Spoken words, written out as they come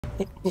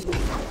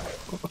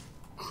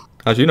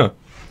How'd you know?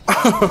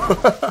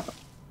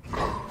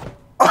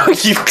 Oh,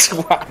 you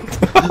twat!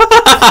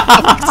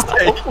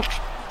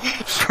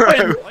 Bro.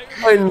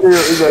 I knew it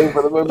was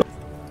over the moment.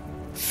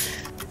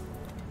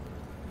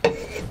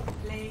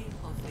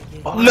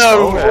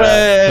 No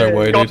way! No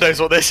way, God dude. knows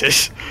what this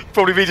is.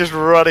 Probably me just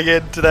running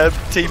into their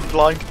team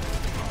blind.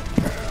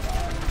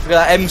 Look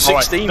at that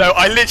M16. No,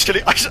 I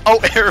just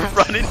ult here and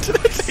run into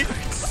their team.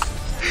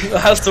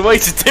 That's the way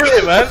to do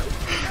it, man.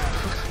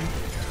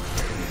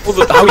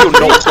 How you're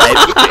not dead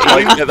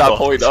like, at that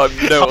point, I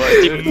have no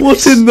idea.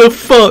 What in the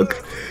fuck?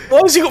 Why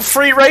has he got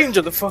free range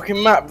on the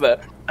fucking map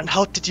there? And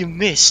how did you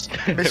miss?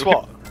 Miss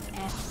what?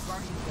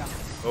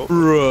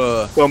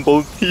 Bruh.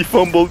 Fumbled. He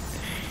fumbled.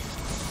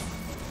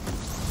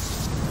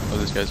 Oh,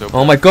 this guy's open.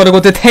 Oh my god, I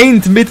got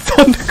detained mid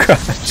thunder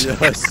crash. Yeah,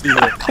 I see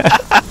it.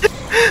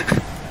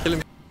 Kill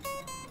him.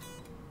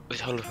 Wait,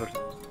 hold on.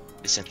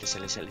 Listen.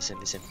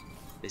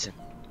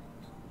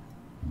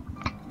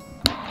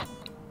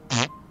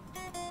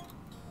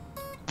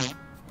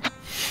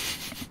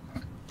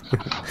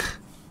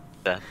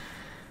 That.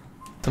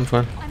 I'm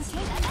fine.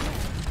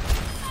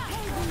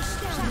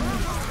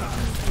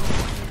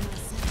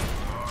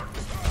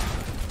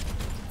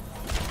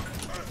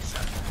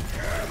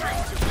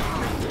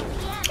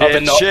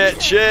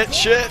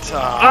 Shit.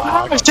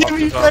 Ah, I got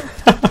fucked up.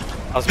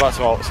 I was about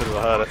to ult as soon as I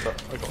heard it, but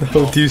I got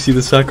Oh, do you see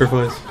the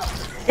sacrifice?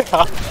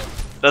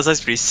 That's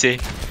actually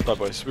sick. that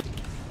boys.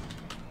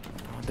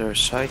 There's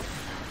sight.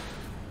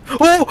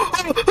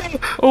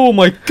 Oh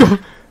my god.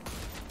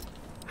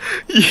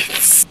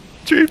 Yes.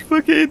 Straight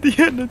fucking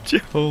Indiana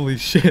Jones. Holy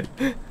shit.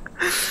 There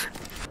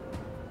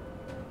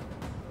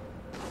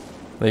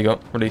you go,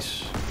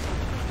 release.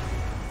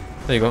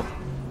 There you go.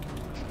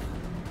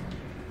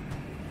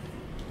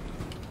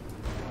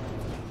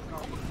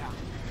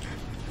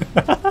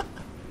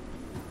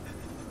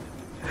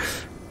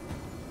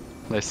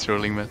 Nice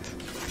trolling, Matt.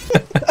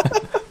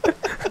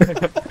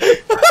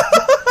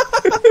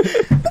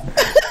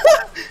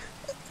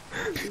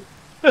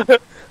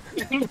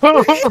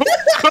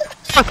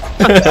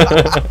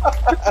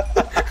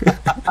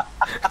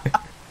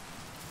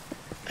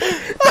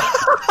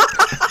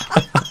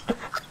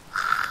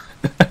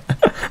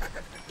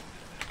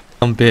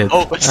 I'm bid.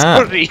 Oh,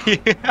 sorry. I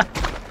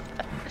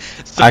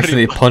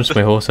accidentally punched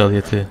my horse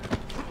earlier too.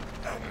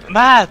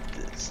 Matt,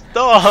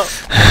 stop.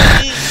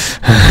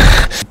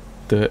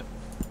 Do it.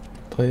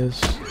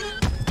 Players.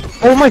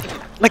 Oh my,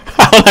 like,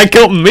 Oh, that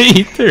got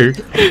me too!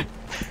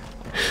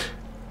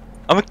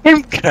 I'm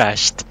game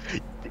crashed.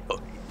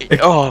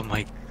 Oh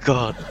my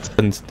god.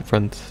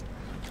 Front.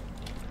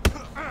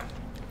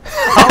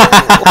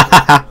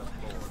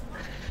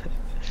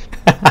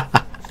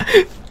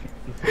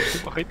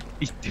 Why did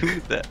he do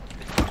that?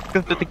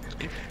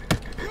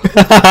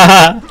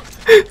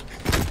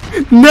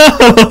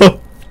 No!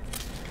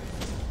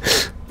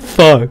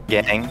 Fuck.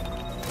 Gang.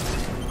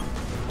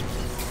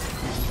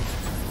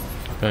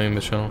 Hey,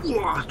 Michelle.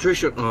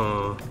 Trisha.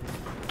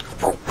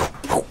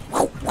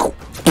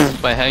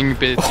 By hang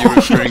bit, you're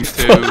referring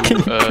to.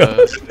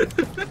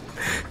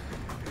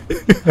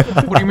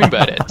 What do you mean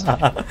by that?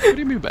 What do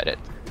you mean by that?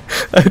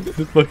 I did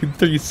the fucking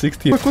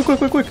 360.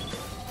 Quick.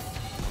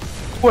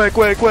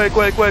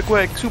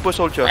 Quick, super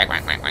soldier.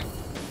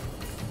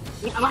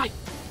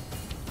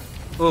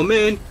 Oh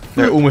man.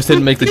 I almost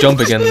didn't make the jump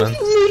again, man.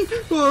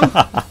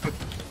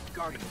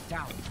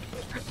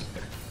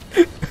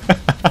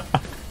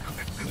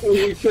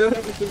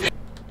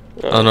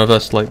 I don't know if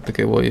that's like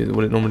what it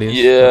normally is.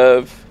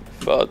 Yeah,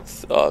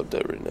 but I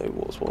don't really know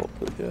what's what,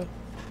 but yeah.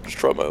 Just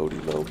try my old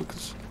email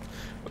because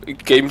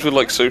games with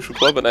like Social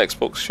Club and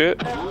Xbox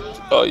shit,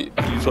 I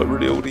use like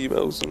really old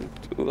emails and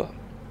all that.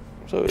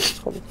 So it's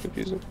kind of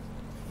confusing.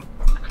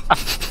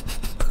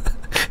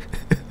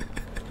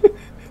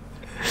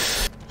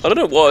 I don't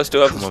know why I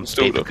still have this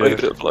installed. I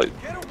played it for like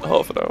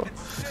half an hour.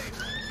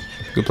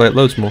 You can play it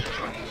loads more.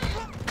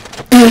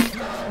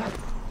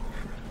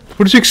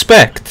 What did you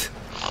expect?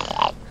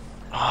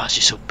 Oh,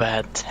 she's so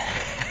bad.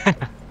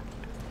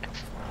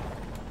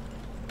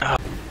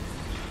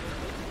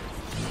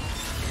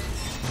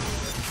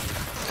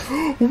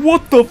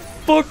 What the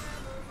fuck?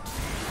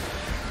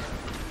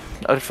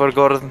 I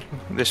forgot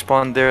they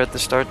spawned there at the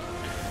start.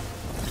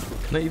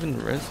 Can I even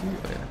res you?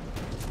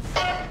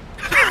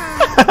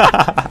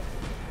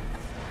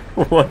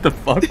 What the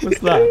fuck was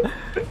that?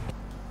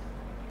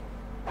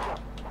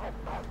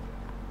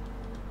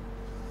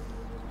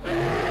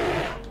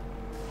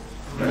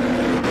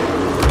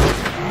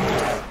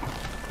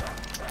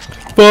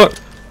 Fuck!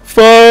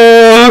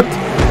 Fuck!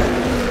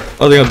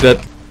 I think I'm dead.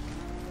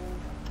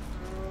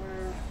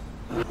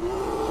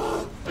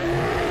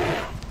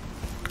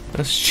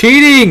 That's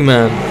cheating,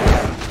 man!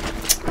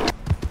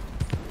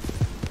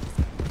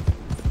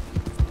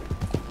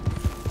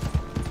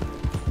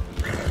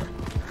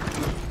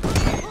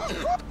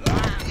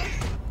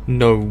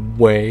 No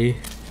way.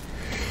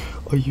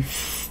 Are you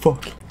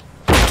fucking...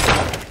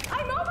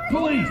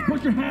 Police,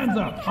 put your hands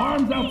up,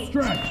 arms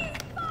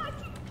outstretched.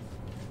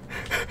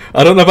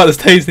 I don't know about this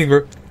tasting,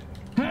 bro.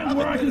 Hands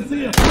where I can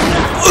see it.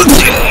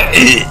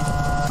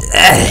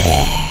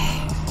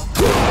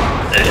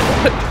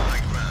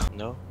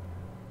 No,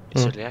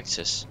 it's early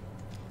access.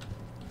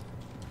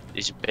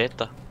 It's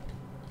beta.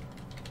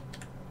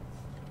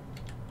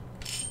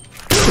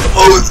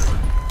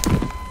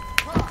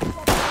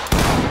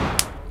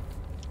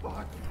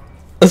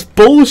 That's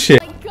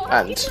bullshit.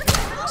 And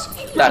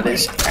that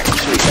is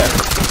actually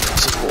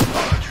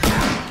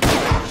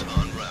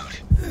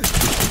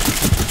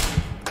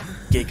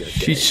Giga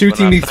She's game.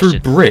 shooting me through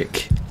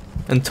brick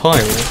and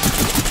tile.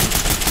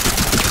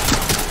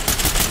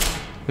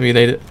 Let me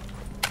nade it.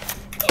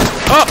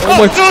 Oh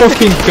my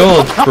fucking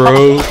god,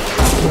 bro.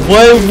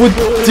 Why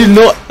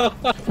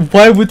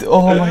would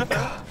oh my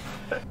god.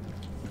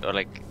 Or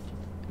like,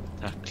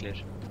 clear.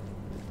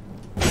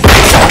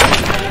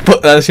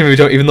 But that's we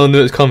don't even know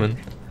it's coming.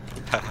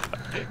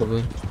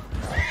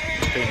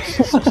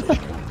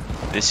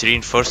 This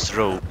reinforced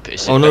rope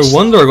is Oh no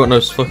wonder I got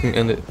no fucking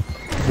end it.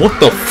 What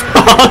the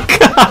fuck?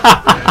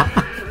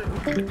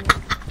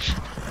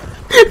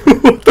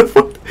 What the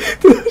fuck?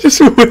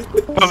 Just went.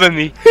 Cover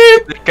me.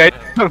 The guy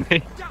cover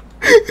me.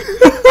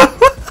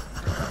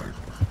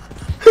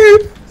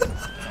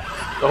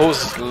 The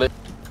horse is lit.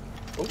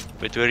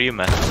 Wait, where are you,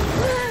 man?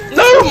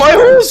 No, my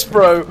horse,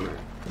 bro!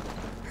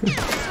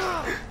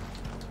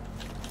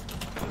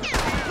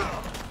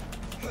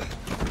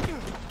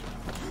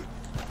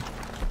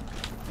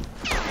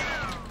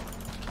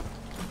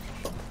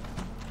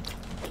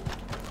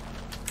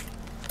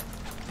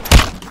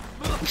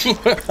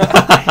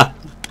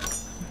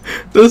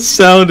 The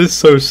sound is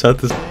so sad.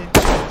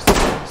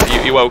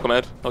 You're welcome,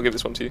 Ed. I'll give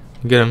this one to you.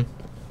 Get him.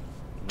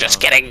 Just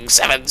kidding.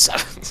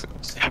 7-7.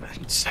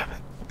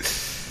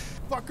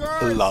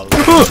 7-7. Lol.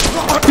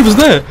 He was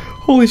there.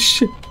 Holy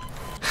shit.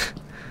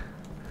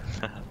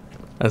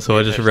 That's how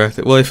I just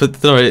reacted. Well, if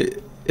it's alright,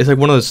 it's like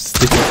one of those.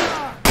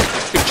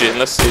 Good Jin.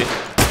 Let's see.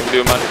 Can we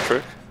do a magic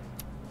trick?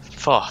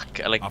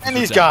 Fuck, And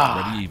he's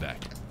gone.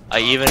 I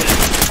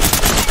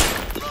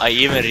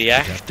even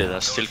reacted, I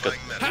still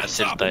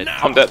died.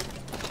 I'm dead.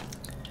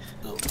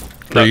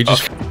 Bro, you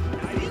just.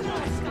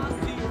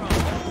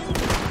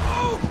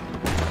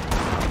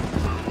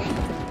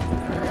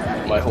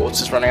 My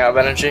horse is running out of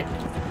energy.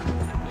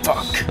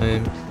 Fuck.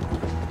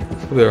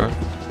 We'll be alright.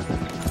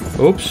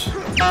 Oops.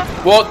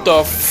 What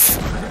the f?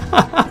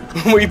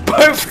 We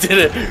both did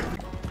it!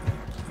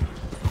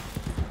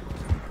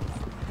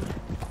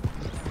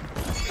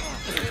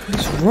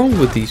 What's wrong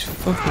with these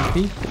fucking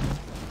people?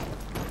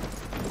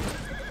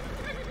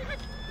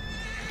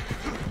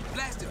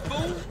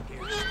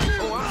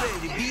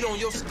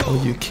 Are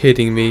you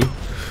kidding me?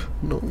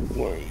 No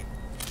way.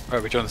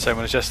 Right, we're doing the same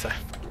one as yesterday.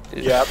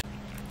 Yep.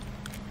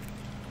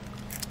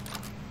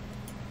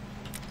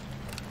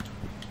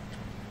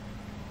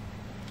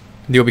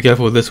 You'll be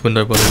careful with this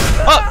window, by the way.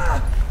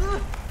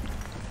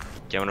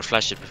 Do you wanna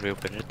flash it before we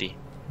open it?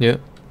 Yeah.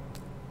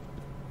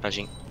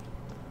 Flashing.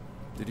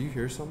 Did you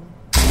hear someone?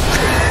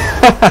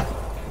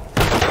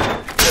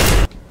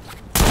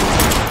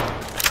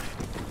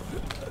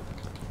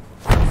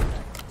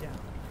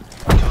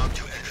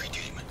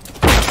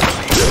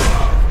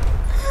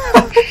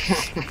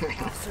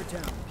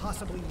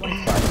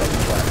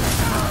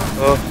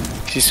 Oh,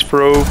 he's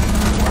pro.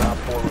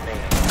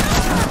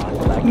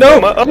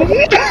 No!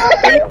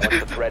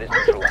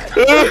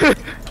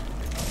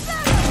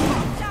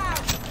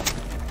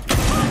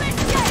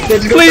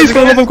 Please,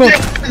 go, go, go!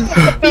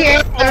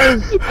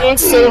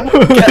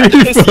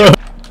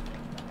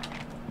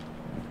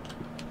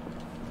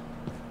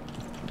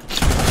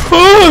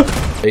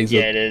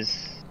 Yeah, it is.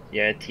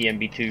 Yeah,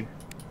 TMB2.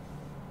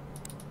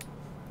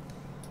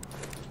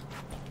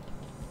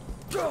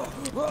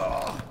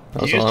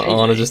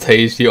 Anna just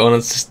hazed you.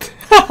 Anna's just.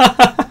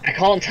 I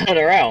can't turn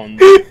around.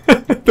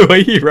 The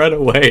way he ran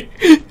away.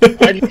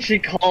 I literally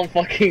can't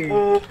fucking.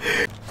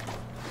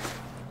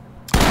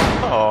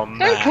 Oh man.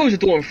 Don't close the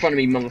door in front of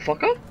me,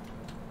 motherfucker.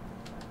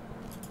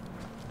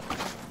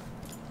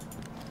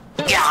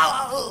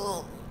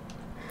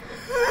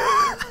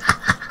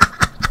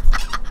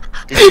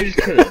 Did you just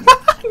kill him?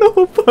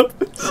 No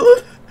purpose.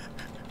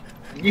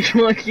 You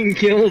fucking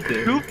killed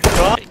him.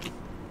 Fake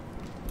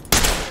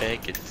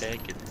it.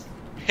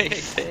 Hey,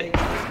 fake.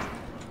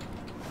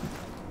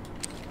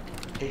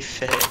 Hey,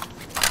 fake.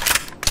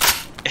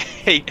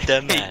 Hey,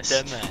 dumbass.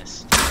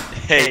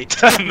 Hey,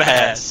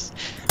 dumbass.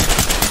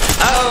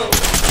 Ow!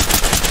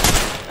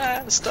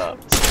 Ah, stop.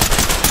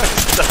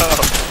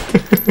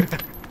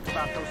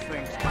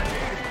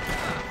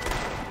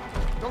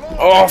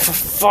 Oh, for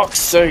fuck's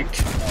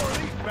sake!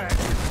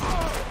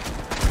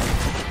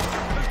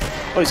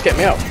 Oh, he's getting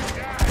me up.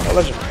 Oh,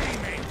 legend.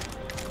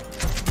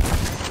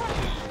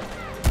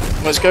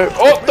 Let's go.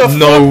 Oh, the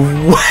No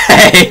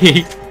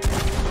way!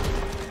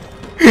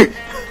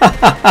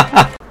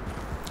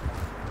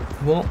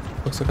 What?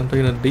 Looks like I'm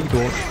taking a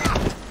detour.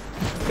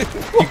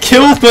 You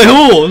killed my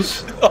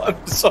horse! I'm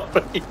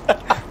sorry.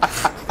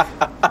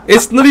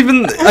 It's not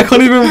even. I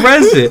can't even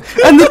res it!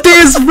 And the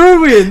day is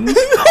ruined!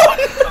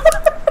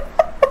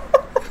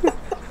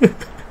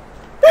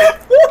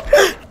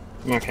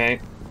 Okay.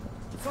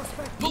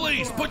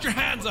 Police, put your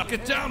hands up.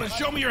 Get down and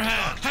show me your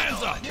hands.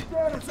 Hands up.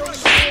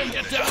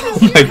 Get down.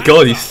 Oh my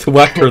god, he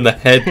swacked her in the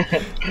head.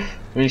 I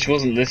mean, she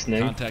wasn't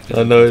listening.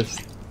 I know, it's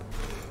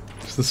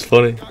just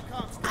funny.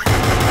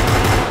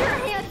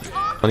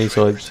 Funny,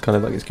 so it's kind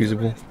of like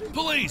excusable.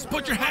 Police,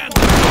 put your hands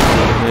up.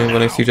 Yeah, right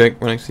next to you,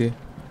 Jake. Right next to you.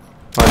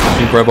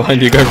 Alright, right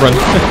behind you. Go run.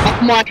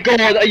 Oh my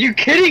god, are you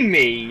kidding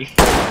me?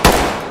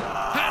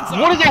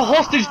 What is a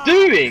hostage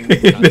doing?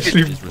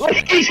 Literally.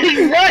 Like, he's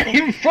just right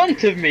in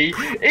front of me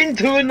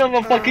into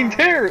another fucking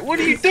turret. What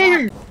are you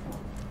doing?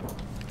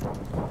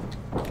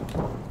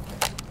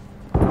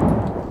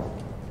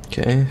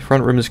 Okay,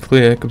 front room is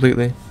clear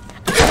completely.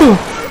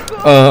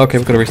 Okay,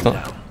 we've got to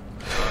restart.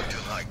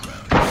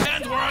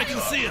 Hands where I can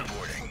see them.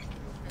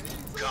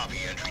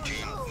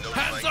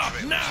 Hands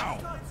up now.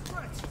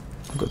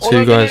 I've got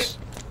two guys.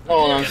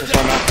 Oh, no, I'm so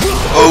sorry, man.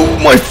 Oh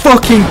my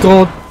fucking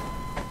god!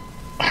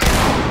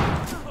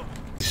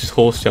 It's just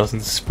horse shells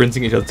and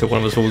sprinting each other till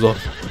one of us falls off.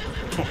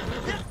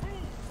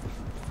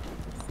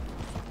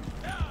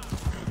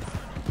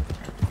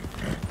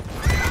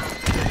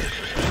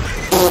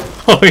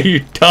 Oh, you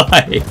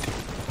died!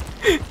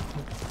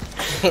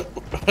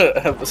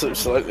 Ever so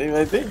slightly,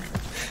 maybe.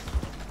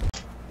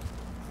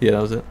 Yeah,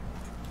 that was it.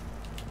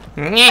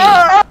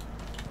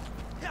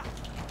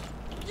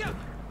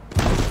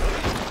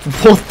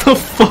 What the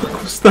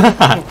fuck was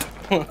that?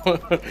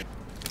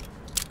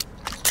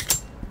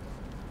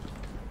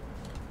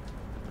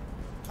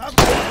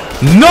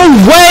 No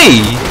way!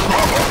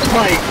 Oh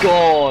my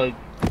god.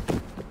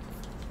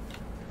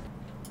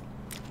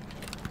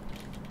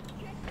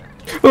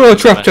 Oh,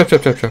 trap. At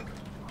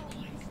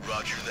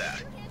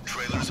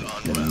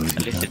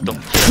least it don't.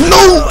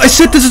 No! I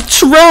said there's a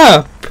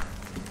trap!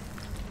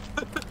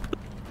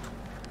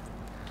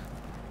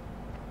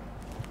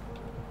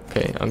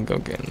 Okay, I'm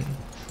going.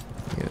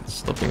 Yeah,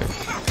 stopping it.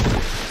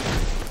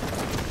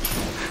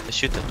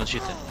 Shoot it, not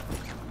shoot it.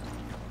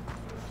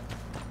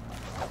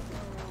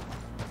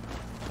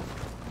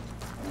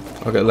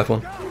 I'll get the left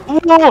one.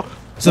 Oh!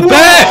 It's a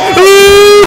bear! Ooh!